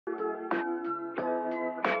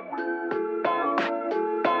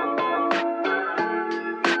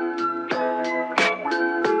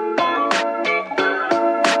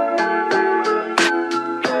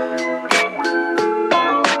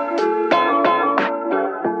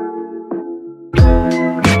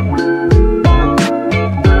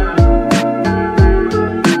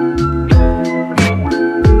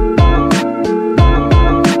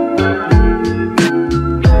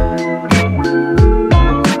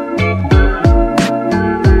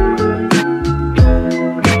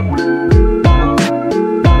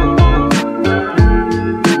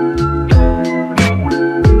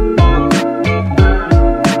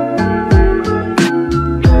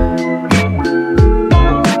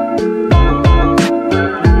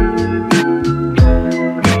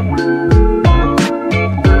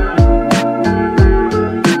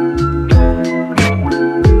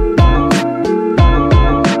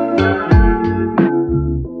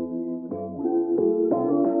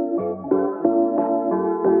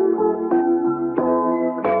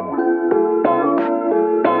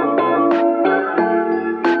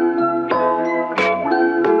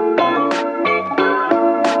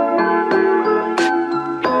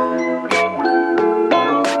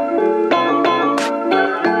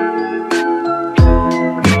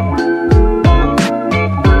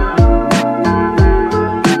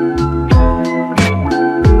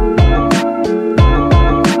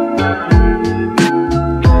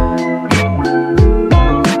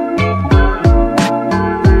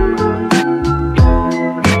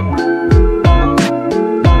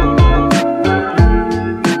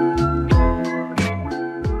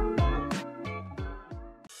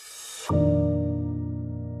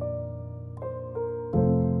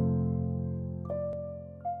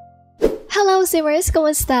Simmers!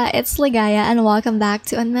 Kumusta? It's Ligaya and welcome back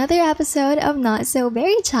to another episode of Not So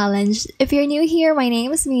Very Challenged. If you're new here, my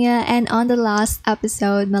name is Mia, and on the last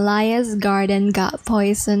episode, Malaya's garden got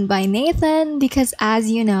poisoned by Nathan because, as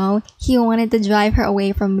you know, he wanted to drive her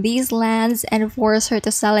away from these lands and force her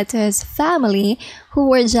to sell it to his family, who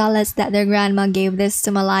were jealous that their grandma gave this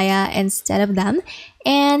to Malaya instead of them.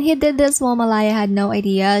 And he did this while Malaya had no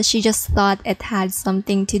idea. She just thought it had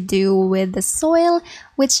something to do with the soil,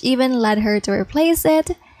 which even led her to replace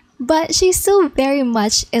it. But she still very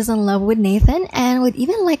much is in love with Nathan and would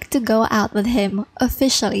even like to go out with him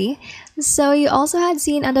officially. So you also had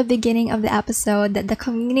seen at the beginning of the episode that the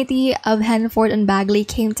community of Henford-on-Bagley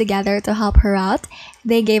came together to help her out.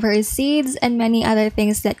 They gave her seeds and many other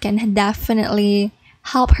things that can definitely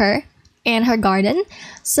help her in her garden.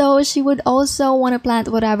 So she would also want to plant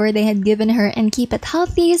whatever they had given her and keep it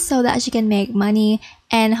healthy so that she can make money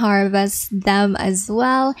and harvest them as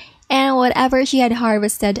well. And whatever she had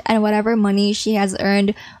harvested and whatever money she has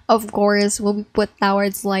earned, of course, will be put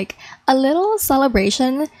towards like a little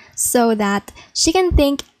celebration so that she can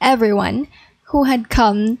thank everyone who had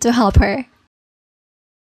come to help her.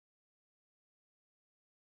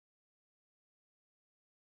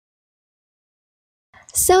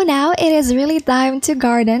 So now it is really time to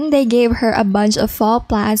garden. They gave her a bunch of fall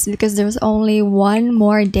plants because there's only one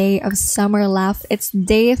more day of summer left. It's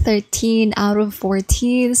day 13 out of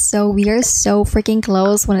 14, so we are so freaking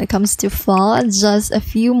close when it comes to fall. Just a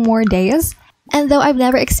few more days. And though I've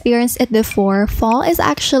never experienced it before, fall is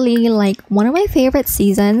actually like one of my favorite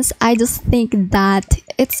seasons. I just think that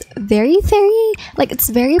it's very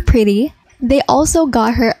pretty. They also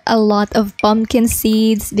got her a lot of pumpkin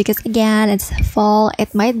seeds because again, it's fall.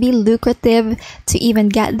 It might be lucrative to even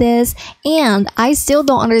get this. And I still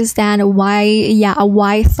don't understand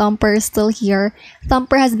why Thumper is still here.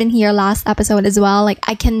 Thumper has been here last episode as well. Like,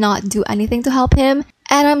 I cannot do anything to help him.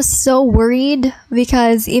 And I'm so worried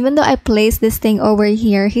because even though I placed this thing over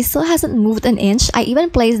here, he still hasn't moved an inch. I even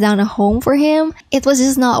placed down a home for him. It was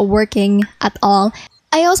just not working at all.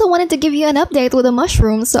 I also wanted to give you an update with the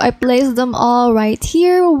mushrooms, so I placed them all right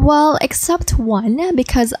here, well, except one,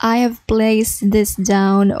 because I have placed this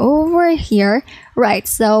down over here. Right,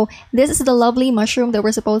 so this is the lovely mushroom that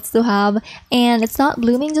we're supposed to have, and it's not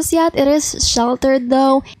blooming just yet. It is sheltered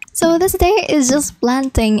though. So this day is just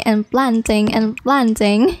planting and planting and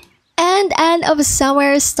planting. And end of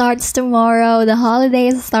summer starts tomorrow. The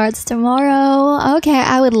holidays starts tomorrow. Okay,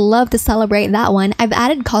 I would love to celebrate that one. I've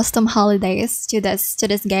added custom holidays to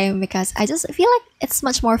this game because I just feel like it's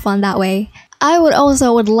much more fun that way. I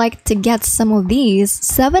would like to get some of these.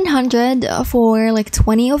 700 for like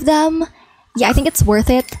 20 of them. Yeah, I think it's worth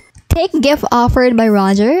it. Take gift offered by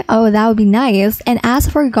Roger. Oh, that would be nice. And ask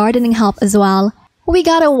for gardening help as well. We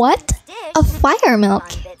got a what? A fire milk.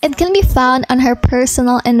 It can be found on her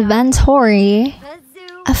personal inventory.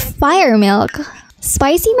 A fire milk.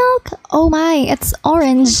 Spicy milk? Oh my, it's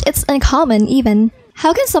orange. It's uncommon even.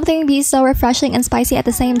 How can something be so refreshing and spicy at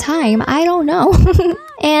the same time? I don't know.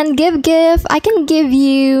 And give gift. I can give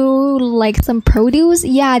you like some produce.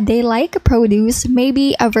 Yeah, they like produce.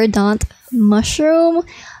 Maybe a verdant mushroom.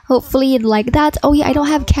 Hopefully you'd like that. Oh yeah, I don't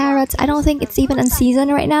have carrots. I don't think it's even in season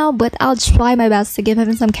right now, but I'll try my best to give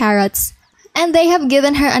him some carrots. And they have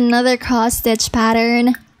given her another cross-stitch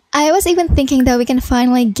pattern. I was even thinking that we can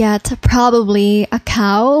finally get probably a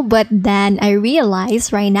cow, but then I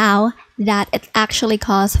realized right now that it actually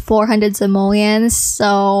costs 400 simoleons,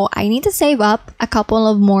 so I need to save up a couple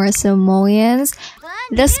of more simoleons.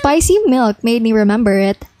 The spicy milk made me remember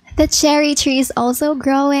it. The cherry tree is also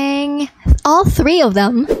growing. All three of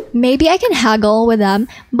them. Maybe I can haggle with them,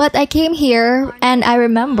 but I came here and I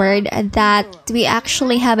remembered that we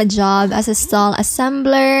actually have a job as a stall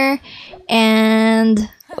assembler. And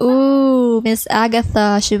ooh, Miss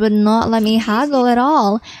Agatha, she would not let me haggle at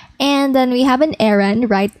all. And then we have an errand,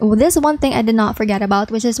 right? This one thing I did not forget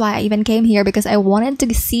about, which is why I even came here because I wanted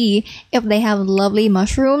to see if they have lovely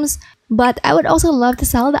mushrooms. But I would also love to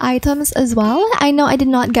sell the items as well. I know I did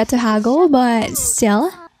not get to haggle, but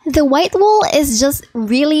still. The white wool is just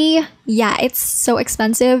really, yeah, it's so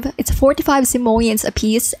expensive. It's 45 simoleons a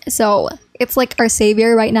piece, so it's like our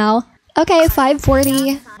savior right now. Okay,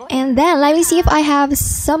 540. And then let me see if I have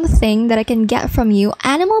something that I can get from you.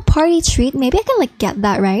 Animal party treat, maybe I can like get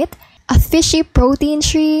that, right? A fishy protein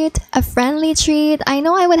treat, a friendly treat. I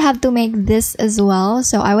know I would have to make this as well,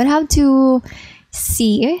 so I would have to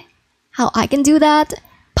see how I can do that.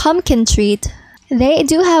 Pumpkin treat. They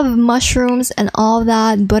do have mushrooms and all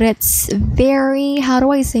that, but it's very, how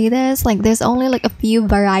do I say this? Like there's only like a few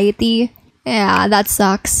variety. Yeah, that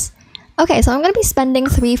sucks. Okay, so I'm gonna be spending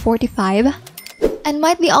 345. And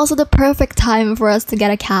might be also the perfect time for us to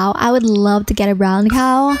get a cow. I would love to get a brown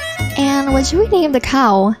cow. And what should we name the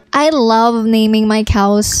cow? I love naming my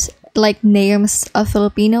cows like names of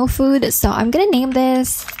Filipino food. So I'm gonna name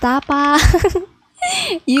this Tapa.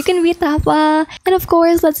 You can be Tapa. And of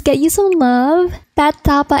course, let's get you some love. Pet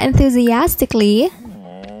Tapa enthusiastically.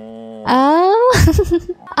 Oh,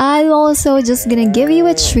 I'm also just gonna give you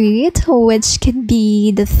a treat, which could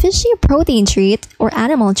be the fishy protein treat or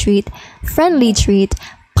animal treat, friendly treat,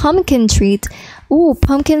 pumpkin treat. Ooh,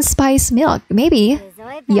 pumpkin spice milk, maybe.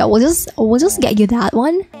 Yeah, we'll just get you that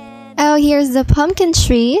one. Oh, here's the pumpkin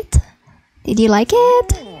treat. Did you like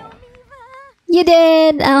it? You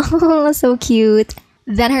did. Oh, so cute.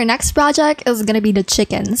 Then her next project is gonna be the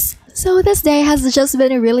chickens. So this day has just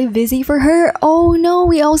been really busy for her. Oh no,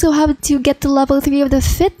 we also have to get to level 3 of the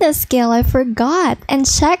fitness skill. I forgot. And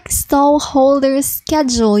check stall holder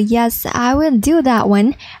schedule. Yes, I would do that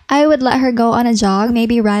one. I would let her go on a jog,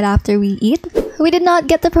 maybe right after we eat. We did not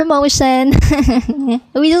get the promotion.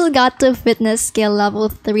 We just got to fitness skill level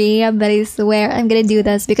 3, but I swear I'm gonna do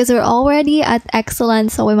this because we're already at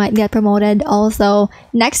excellent, so we might get promoted also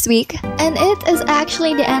next week. And it is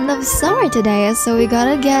actually the end of summer today, so we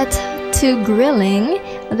gotta get to grilling.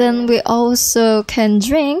 Then we also can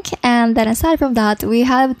drink, and then aside from that, we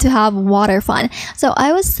have to have water fun. So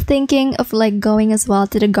I was thinking of like going as well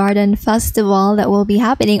to the garden festival that will be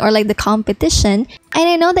happening, or like the competition. And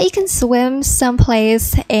I know that you can swim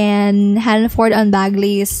someplace in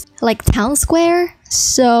Henford-on-Bagley's like town square.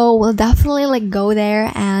 So we'll definitely like go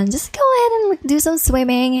there and just go ahead and like, do some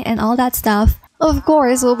swimming and all that stuff. Of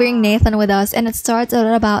course, we'll bring Nathan with us, and it starts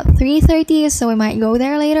at about 3:30, so we might go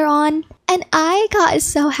there later on. And I got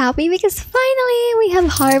so happy because finally we have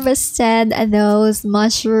harvested those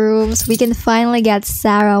mushrooms. We can finally get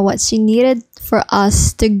Sarah what she needed for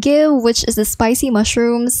us to give, which is the spicy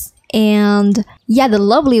mushrooms. And yeah, the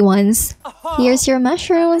lovely ones. Here's your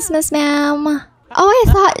mushrooms, Miss Ma'am. Oh, I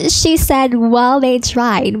thought she said while they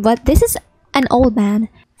tried, but this is an old man.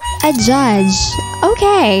 A judge.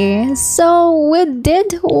 Okay, so we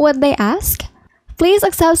did what they asked. Please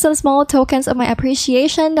accept some small tokens of my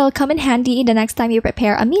appreciation. They'll come in handy the next time you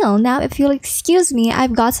prepare a meal. Now, if you'll excuse me,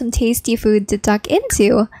 I've got some tasty food to tuck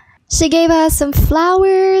into. She gave us some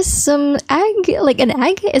flowers, some egg, like an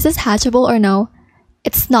egg. Is this hatchable or no?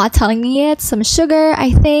 It's not telling me it. Some sugar,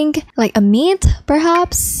 I think. Like a meat,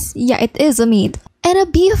 perhaps? Yeah, it is a meat. And a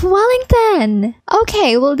beef Wellington!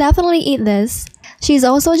 Okay, we'll definitely eat this. She's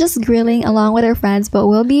also just grilling along with her friends, but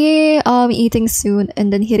we'll be eating soon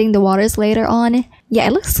and then hitting the waters later on. Yeah,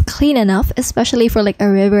 it looks clean enough, especially for like a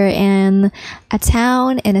river in a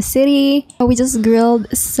town, in a city. We just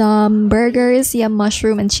grilled some burgers, yeah,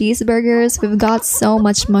 mushroom and cheeseburgers. We've got so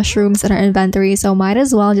much mushrooms in our inventory, so might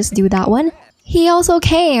as well just do that one. He also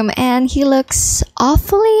came and he looks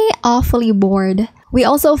awfully bored. We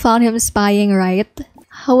also found him spying, right?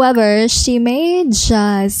 However, she may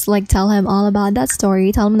just like tell him all about that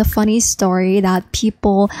story, tell him the funny story that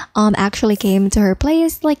people actually came to her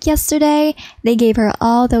place like yesterday. They gave her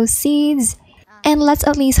all those seeds. And let's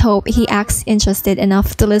at least hope he acts interested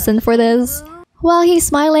enough to listen for this. Well, he's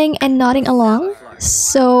smiling and nodding along,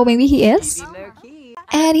 so maybe he is.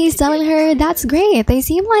 And he's telling her, that's great, they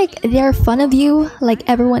seem like they're fond of you, like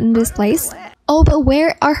everyone in this place. Oh, but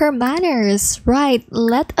where are her manners? Right,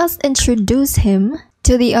 let us introduce him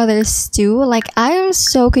to the others too. Like, I am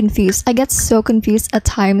so confused. I get so confused at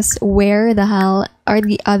times. Where the hell are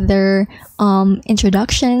the other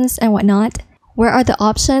introductions and whatnot? Where are the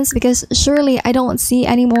options? Because surely I don't see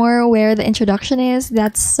anymore where the introduction is.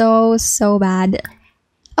 That's so bad.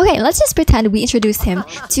 Okay, let's just pretend we introduced him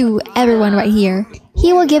to everyone right here.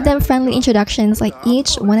 He will give them friendly introductions, like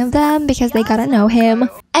each one of them, because they gotta know him.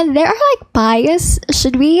 And there are like pies.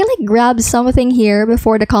 Should we like grab something here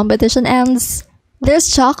before the competition ends?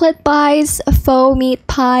 There's chocolate pies, faux meat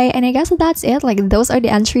pie, and I guess that's it. Like, those are the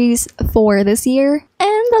entries for this year.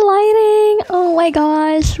 And the lighting! Oh my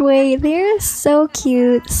gosh, wait, they're so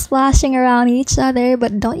cute, splashing around each other,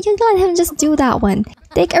 but don't you let him just do that one.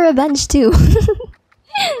 Take a revenge too.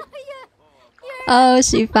 Oh,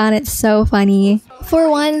 she found it so funny. For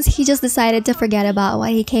once, he just decided to forget about what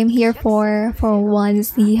he came here for. For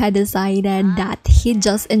once, he had decided that he'd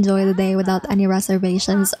just enjoy the day without any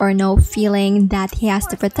reservations or no feeling that he has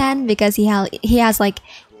to pretend because he has like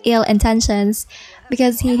ill intentions,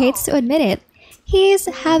 because he hates to admit it. He's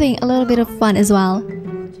having a little bit of fun as well.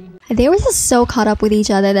 They were just so caught up with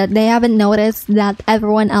each other that they haven't noticed that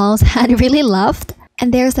everyone else had really left.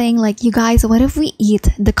 And they're saying like, you guys, what if we eat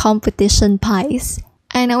the competition pies?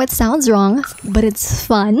 I know it sounds wrong, but it's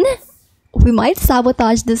fun. We might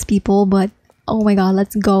sabotage these people, but Oh my god,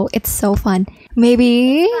 let's go. It's so fun.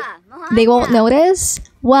 Maybe they won't notice?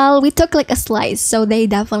 Well, we took like a slice, so they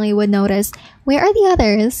definitely would notice. Where are the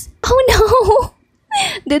others? Oh no!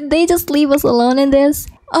 Did they just leave us alone in this?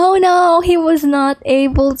 Oh no, he was not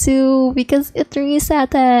able to because it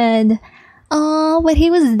resetted. Oh, but he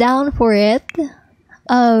was down for it.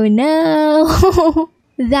 Oh no.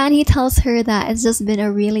 Then he tells her that it's just been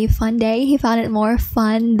a really fun day. He found it more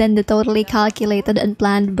fun than the totally calculated and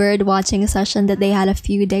planned bird watching session that they had a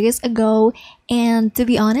few days ago. And to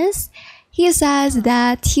be honest, he says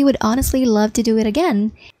that he would honestly love to do it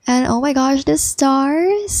again. And oh my gosh, the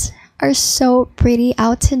stars are so pretty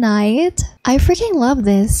out tonight. I freaking love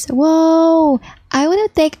this. Whoa! I want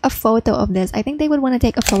to take a photo of this. I think they would want to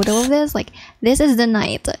take a photo of this. Like, this is the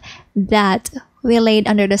night that we laid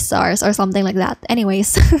under the stars or something like that.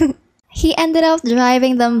 Anyways, he ended up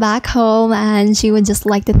driving them back home and she would just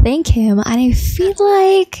like to thank him. And I feel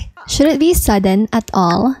like, should it be sudden at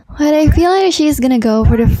all? But I feel like she's gonna go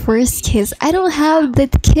for the first kiss. I don't have the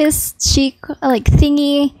kiss cheek like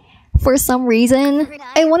thingy for some reason.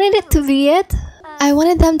 I wanted it to be it. I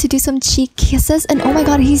wanted them to do some cheek kisses and oh my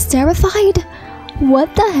god, he's terrified.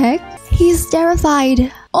 What the heck? He's terrified.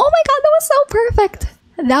 Oh my god, that was so perfect.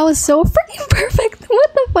 That was so freaking perfect.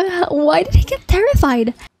 What the fuck? Why did he get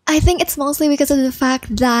terrified? I think it's mostly because of the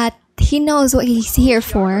fact that he knows what he's here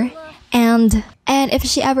for. And if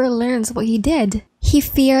she ever learns what he did, he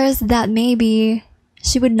fears that maybe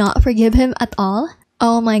she would not forgive him at all.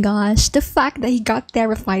 Oh my gosh, the fact that he got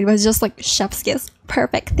terrified was just like chef's kiss.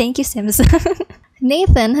 Perfect. Thank you, Sims.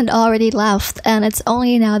 Nathan had already left and it's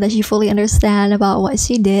only now that she fully understands about what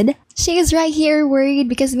she did. She is right here worried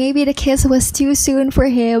because maybe the kiss was too soon for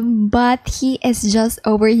him, but he is just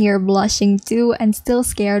over here blushing too and still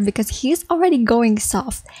scared because he's already going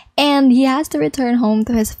soft and he has to return home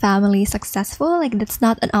to his family successful. Like, that's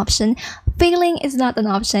not an option. Failing is not an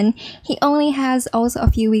option. He only has also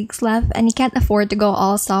a few weeks left and he can't afford to go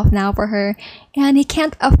all soft now for her, and he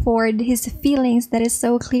can't afford his feelings that is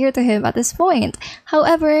so clear to him at this point.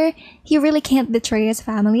 However, he really can't betray his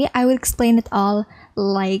family. I would explain it all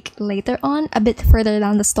like later on, a bit further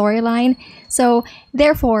down the storyline. So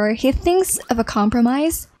therefore, he thinks of a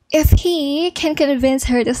compromise. If he can convince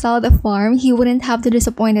her to sell the farm, he wouldn't have to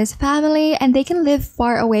disappoint his family and they can live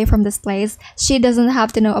far away from this place. She doesn't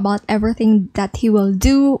have to know about everything that he will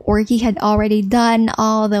do or he had already done,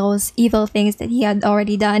 all those evil things that he had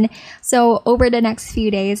already done. So over the next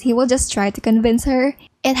few days, he will just try to convince her.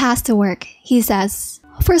 It has to work, he says.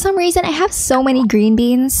 For some reason, I have so many green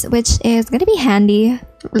beans, which is gonna be handy.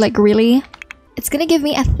 Like, really? It's gonna give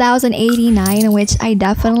me 1,089, which I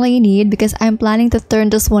definitely need because I'm planning to turn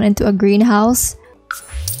this one into a greenhouse.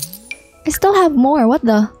 I still have more. What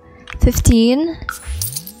the? 15?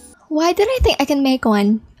 Why did I think I can make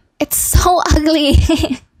one? It's so ugly.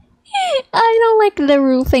 I don't like the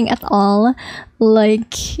roofing at all.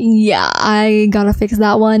 Like, yeah, I gotta fix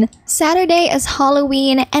that one. Saturday is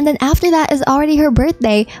Halloween, and then after that is already her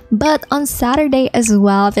birthday. But on Saturday as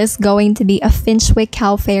well, there's going to be a Finchwick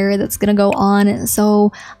Cow Fair that's gonna go on.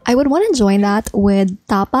 So I would want to join that with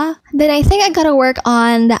Tapa. Then I think I gotta work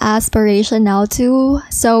on the aspiration now too.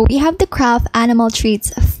 So we have to craft animal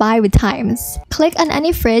treats 5 times. Click on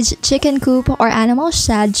any fridge, chicken coop, or animal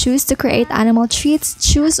shed. Choose to create animal treats.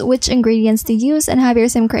 Choose which ingredients to use and have your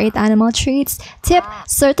sim create animal treats. Tip: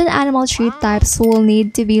 certain animal treat types will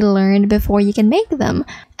need to be learned before you can make them.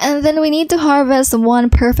 And then we need to harvest one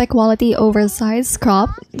perfect quality oversized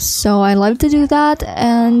crop. So I love to do that,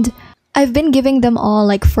 and I've been giving them all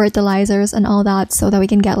like fertilizers and all that so that we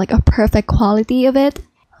can get like a perfect quality of it.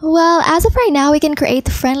 Well, as of right now, we can create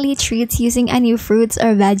friendly treats using any fruits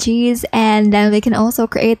or veggies, and then we can also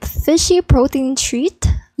create fishy protein treat.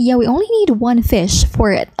 Yeah, we only need 1 fish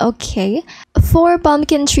for it. Okay. For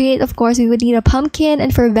pumpkin treat, of course, we would need a pumpkin,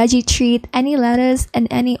 and for veggie treat, any lettuce and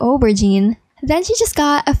any aubergine. Then she just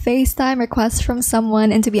got a FaceTime request from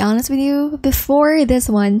someone, and to be honest with you, before this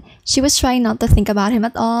one, she was trying not to think about him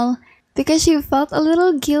at all because she felt a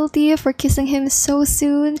little guilty for kissing him so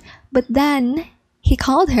soon. But then he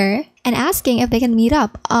called her and asking if they can meet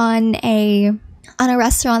up on a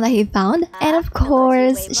restaurant that he found, and of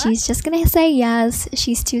course she's just gonna say yes.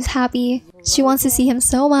 She's too happy. She wants to see him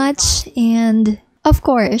so much, and of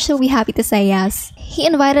course she'll be happy to say yes. He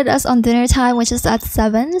invited us on dinner time, which is at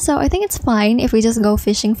 7, so I think it's fine if we just go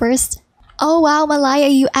fishing first. Oh wow, Malaya,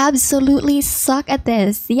 you absolutely suck at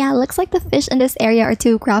this. Yeah, looks like the fish in this area are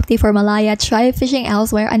too crafty for Malaya. Try fishing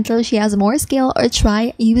elsewhere until she has more skill, or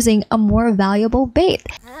try using a more valuable bait.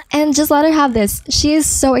 And just let her have this. She is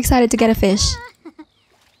so excited to get a fish.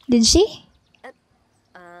 Did she?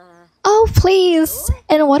 Oh, Please.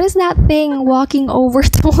 And what is that thing walking over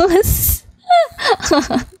to us?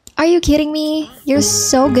 Are you kidding me? You're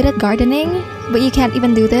so good at gardening, but you can't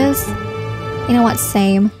even do this? You know what?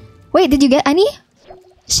 Same. Wait, did you get any?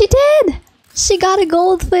 She did! She got a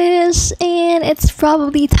goldfish, and it's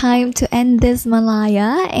probably time to end this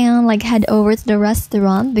Malaya and like head over to the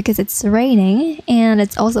restaurant because it's raining and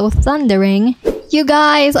it's also thundering. You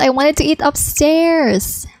guys, I wanted to eat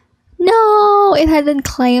upstairs. No, it had been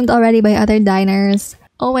claimed already by other diners.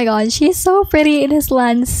 Oh my god, she's so pretty in his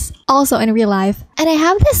lens. Also in real life. And I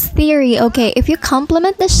have this theory, okay, if you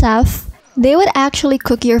compliment the chef, they would actually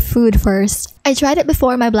cook your food first. I tried it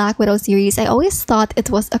before my Black Widow series. I always thought it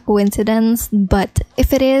was a coincidence, but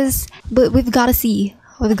if it is, but we've got to see.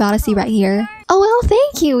 We've got to see right here. Oh well,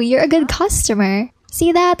 thank you. You're a good customer.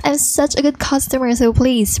 See that? I'm such a good customer, so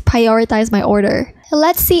please prioritize my order.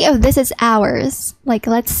 Let's see if this is ours. Like,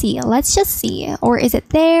 let's see. Let's just see. Or is it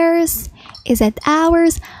theirs? Is it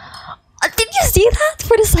ours? Did you see that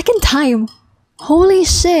for the second time? Holy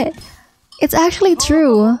shit. It's actually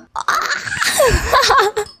true.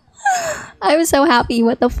 I'm so happy.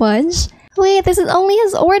 What the fudge? Wait, this is only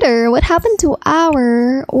his order. What happened to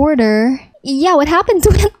our order? Yeah, what happened to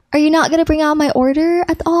it? Are you not gonna bring out my order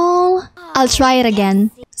at all? I'll try it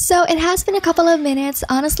again. So it has been a couple of minutes.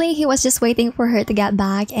 Honestly, he was just waiting for her to get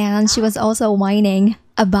back, and she was also whining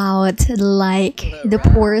about like the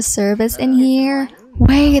poor service in here.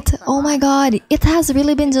 Wait, oh my god, it has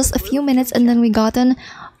really been just a few minutes and then we gotten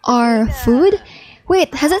our food?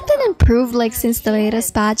 Wait, has it been improved like since the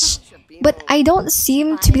latest patch? But I don't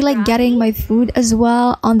seem to be like getting my food as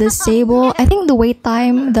well on this table. I think the wait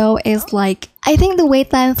time though is like, I think the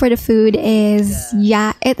wait time for the food is,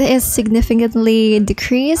 yeah, it is significantly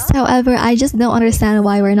decreased. However, I just don't understand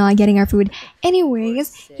why we're not getting our food.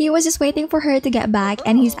 Anyways, he was just waiting for her to get back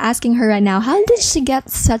and he's asking her right now, how did she get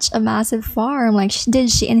such a massive farm? Like,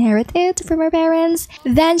 did she inherit it from her parents?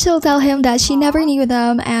 Then she'll tell him that she never knew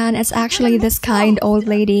them and it's actually this kind old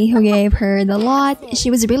lady who gave her the lot.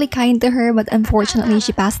 She was really kind to her, but unfortunately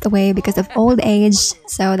she passed away because of old age.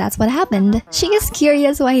 So that's what happened. She is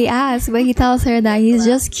curious why he asked, but he tells her that he's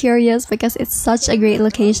just curious because it's such a great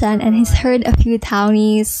location and he's heard a few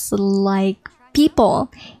townies like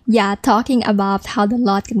people, yeah, talking about how the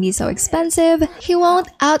lot can be so expensive. He won't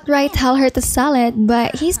outright tell her to sell it,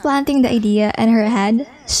 but he's planting the idea in her head.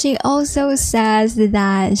 She also says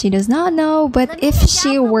that she does not know, but if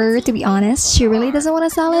she were to be honest, she really doesn't want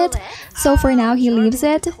to sell it. So for now, he leaves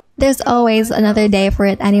it. There's always another day for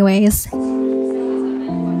it anyways.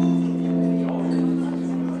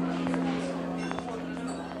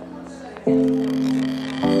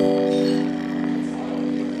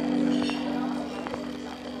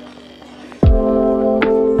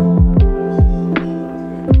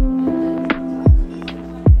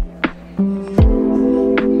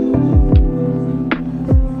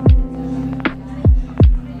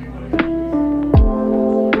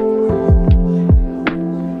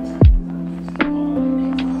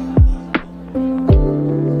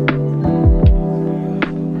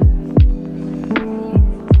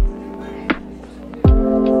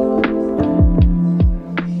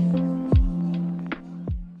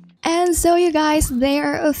 So you guys, they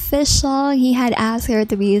are official. He had asked her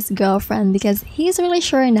to be his girlfriend because he's really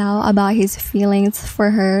sure now about his feelings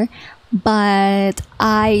for her. But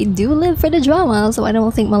I do live for the drama, so I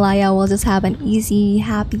don't think Malaya will just have an easy,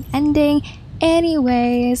 happy ending.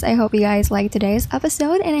 Anyways, I hope you guys liked today's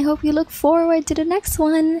episode and I hope you look forward to the next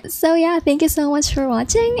one. So yeah, thank you so much for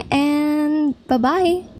watching and bye-bye.